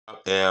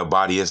up,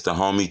 everybody? It's the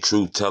homie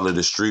Truth Teller,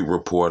 the street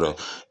reporter,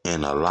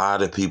 and a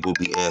lot of people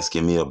be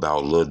asking me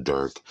about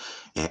LilDurk.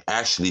 And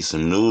actually,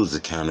 some news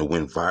that kind of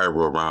went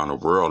viral around the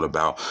world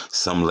about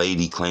some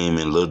lady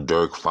claiming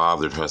LilDurk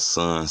fathered her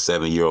son,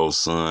 7-year-old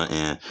son,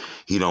 and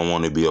he don't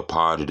want to be a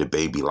part of the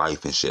baby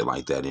life and shit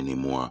like that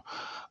anymore.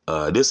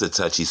 This is a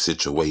touchy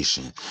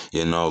situation,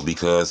 you know,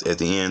 because at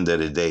the end of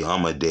the day,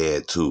 I'm a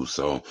dad too.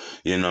 So,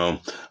 you know,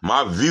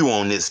 my view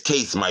on this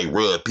case might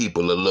rub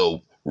people a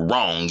little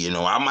wrong. You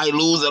know, I might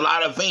lose a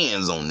lot of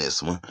fans on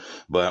this one,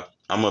 but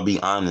I'm going to be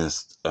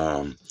honest.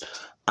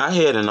 I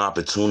had an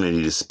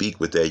opportunity to speak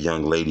with that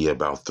young lady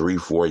about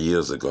 3-4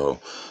 years ago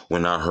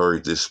when I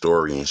heard this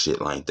story and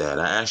shit like that.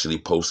 I actually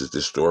posted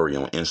this story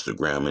on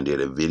Instagram and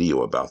did a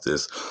video about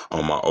this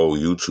on my old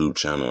YouTube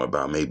channel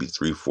about maybe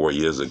 3-4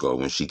 years ago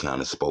when she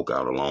kind of spoke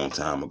out a long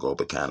time ago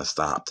but kind of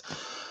stopped.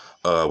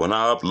 When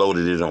I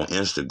uploaded it on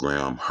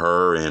Instagram,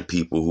 her and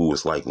people who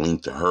was like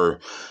linked to her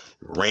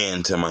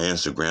ran to my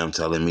Instagram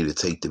telling me to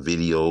take the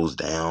videos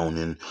down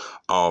and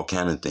all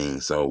kind of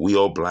things. So we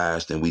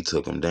obliged and we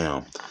took them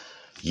down.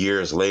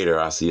 Years later,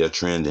 I see her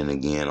trending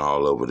again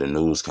all over the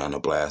news, kind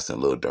of blasting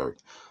LilDurk.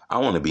 I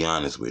want to be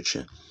honest with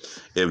you.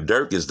 If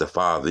Durk is the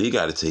father, you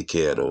got to take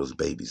care of those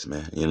babies,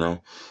 man, you know?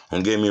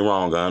 Don't get me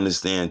wrong, I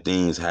understand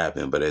things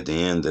happen, but at the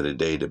end of the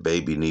day, the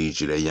baby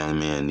needs you, that young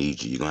man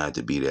needs you. You're going to have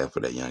to be there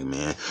for that young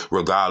man,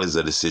 regardless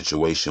of the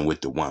situation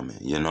with the woman,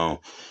 you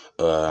know?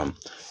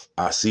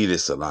 I see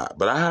this a lot,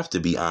 but I have to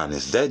be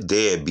honest. That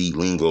deadbeat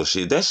lingo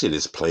shit, that shit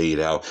is played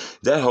out.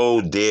 That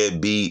whole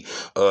deadbeat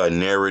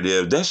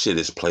narrative, that shit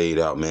is played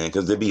out, man.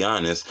 Because to be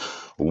honest,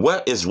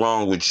 what is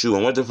wrong with you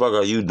and what the fuck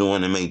are you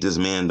doing to make this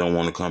man don't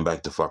want to come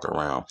back to fuck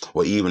around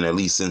or even at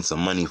least send some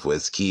money for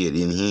his kid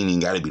and he ain't even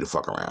got to be the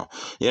fuck around,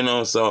 you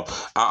know? So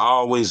I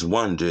always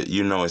wondered,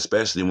 you know,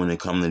 especially when it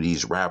comes to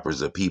these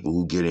rappers or people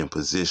who get in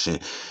position,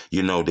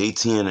 you know, they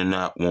tend to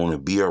not want to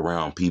be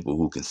around people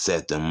who can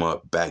set them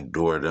up,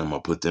 backdoor them or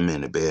put them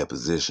in a bad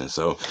position.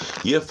 So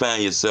you'll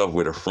find yourself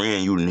with a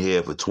friend you done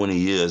had for 20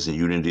 years and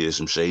you done did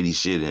some shady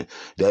shit and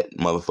that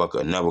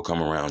motherfucker never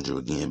come around you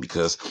again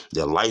because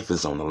their life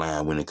is on the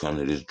line when it comes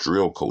to this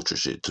drill culture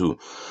shit too.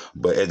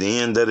 But at the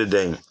end of the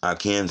day, I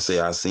can say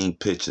I seen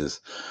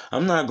pictures.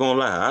 I'm not gonna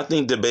lie, I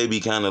think the baby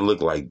kind of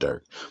looked like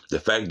Durk. The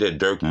fact that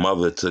Durk's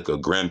mother took a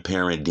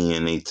grandparent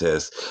DNA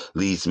test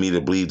leads me to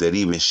believe that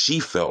even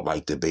she felt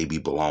like the baby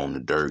belonged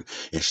to Durk,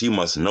 and she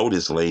must know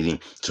this lady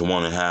to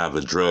want to have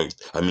a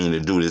to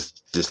do this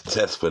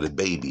test for the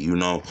baby, you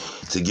know,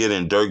 to get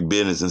in Durk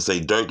business and say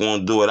Durk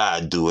won't do it,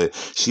 I do it.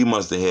 She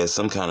must have had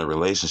some kind of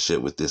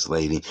relationship with this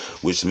lady,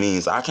 which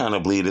means I kind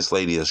of believe this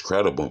lady is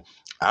credible.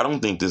 I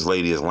don't think this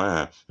lady is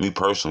lying. Me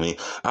personally,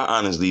 I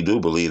honestly do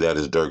believe that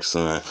is Durk's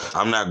son.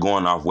 I'm not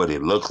going off what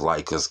it looks like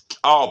because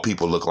all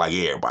people look like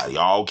everybody.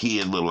 All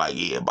kids look like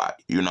everybody,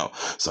 you know.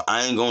 So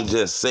I ain't going to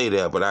just say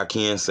that, but I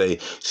can say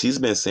she's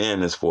been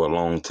saying this for a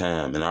long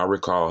time. And I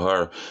recall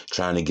her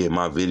trying to get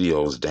my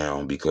videos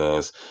down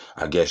because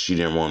I guess she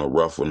didn't want to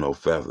ruffle no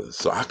feathers.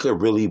 So I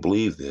could really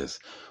believe this.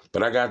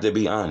 But I got to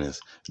be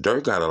honest,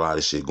 Durk got a lot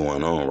of shit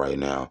going on right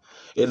now.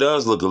 It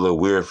does look a little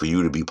weird for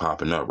you to be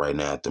popping up right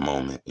now at the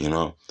moment, you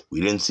know?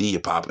 We didn't see you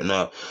popping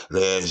up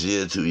last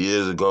year, 2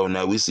 years ago.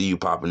 Now we see you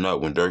popping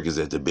up when Durk is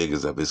at the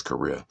biggest of his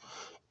career.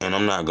 And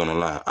I'm not going to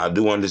lie. I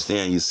do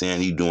understand you saying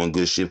he doing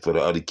good shit for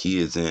the other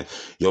kids and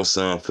your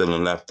son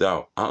feeling left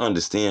out. I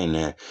understand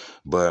that.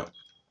 But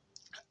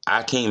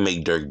I can't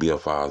make Durk be a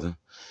father.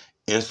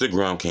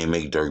 Instagram can't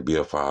make Durk be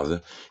a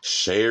father.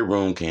 Shade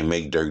Room can't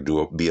make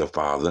Durk be a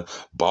father.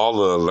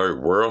 Baller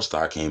Alert World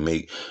Star can't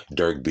make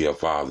Durk be a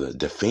father.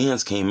 The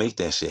fans can't make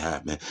that shit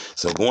happen.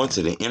 So going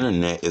to the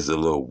internet is a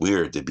little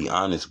weird, to be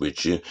honest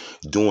with you.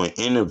 Doing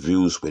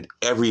interviews with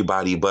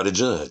everybody but a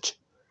judge.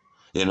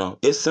 You know,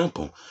 it's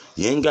simple.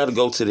 You ain't got to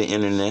go to the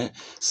internet.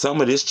 Some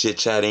of this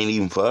chit-chat ain't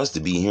even for us to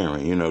be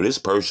hearing. You know, this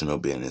personal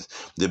business.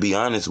 To be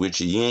honest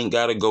with you, you ain't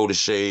got to go to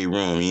Shade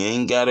Room. You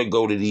ain't got to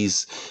go to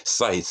these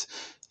sites.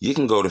 You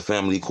can go to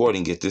family court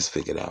and get this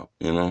figured out,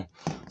 you know.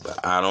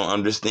 But I don't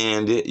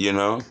understand it, you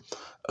know.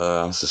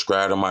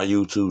 Subscribe to my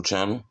YouTube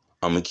channel.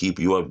 I'm going to keep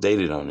you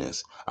updated on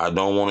this. I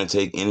don't want to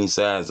take any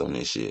sides on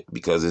this shit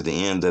because at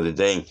the end of the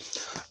day,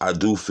 I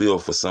do feel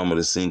for some of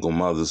the single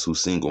mothers who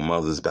single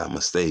mothers by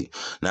mistake.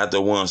 Not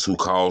the ones who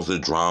cause the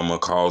drama,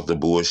 cause the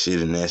bullshit,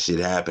 and that shit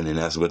happen, and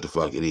that's what the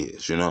fuck it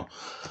is, you know.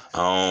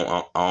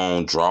 I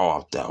don't draw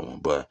off that one,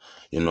 but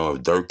you know,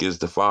 if Durk is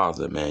the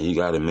father, man, you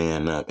got to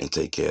man up and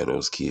take care of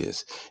those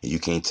kids. And you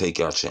can't take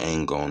out your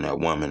anger on that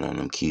woman, on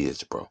them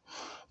kids, bro.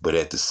 But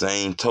at the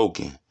same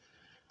token,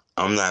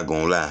 I'm not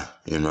going to lie,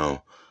 you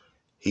know,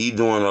 he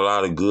doing a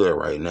lot of good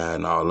right now,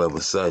 and all of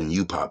a sudden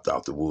you popped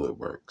out the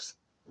woodworks.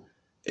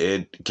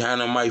 It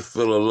kind of might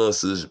feel a little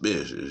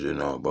suspicious, you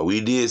know, but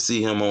we did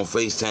see him on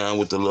FaceTime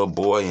with the little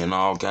boy and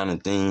all kind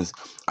of things.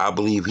 I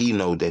believe he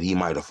know that he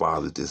might have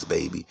fathered this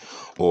baby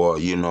or,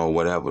 you know,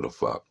 whatever the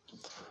fuck.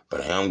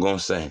 But I am going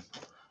to say,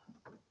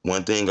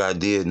 one thing I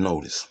did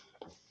notice,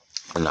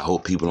 and I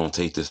hope people don't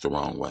take this the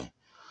wrong way,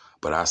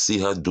 but I see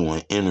her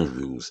doing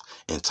interviews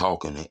and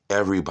talking to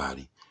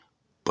everybody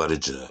but a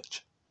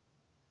judge.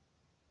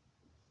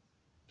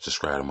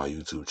 Subscribe to my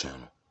YouTube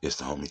channel. It's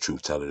the homie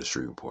Truth Teller, the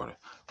Street Reporter.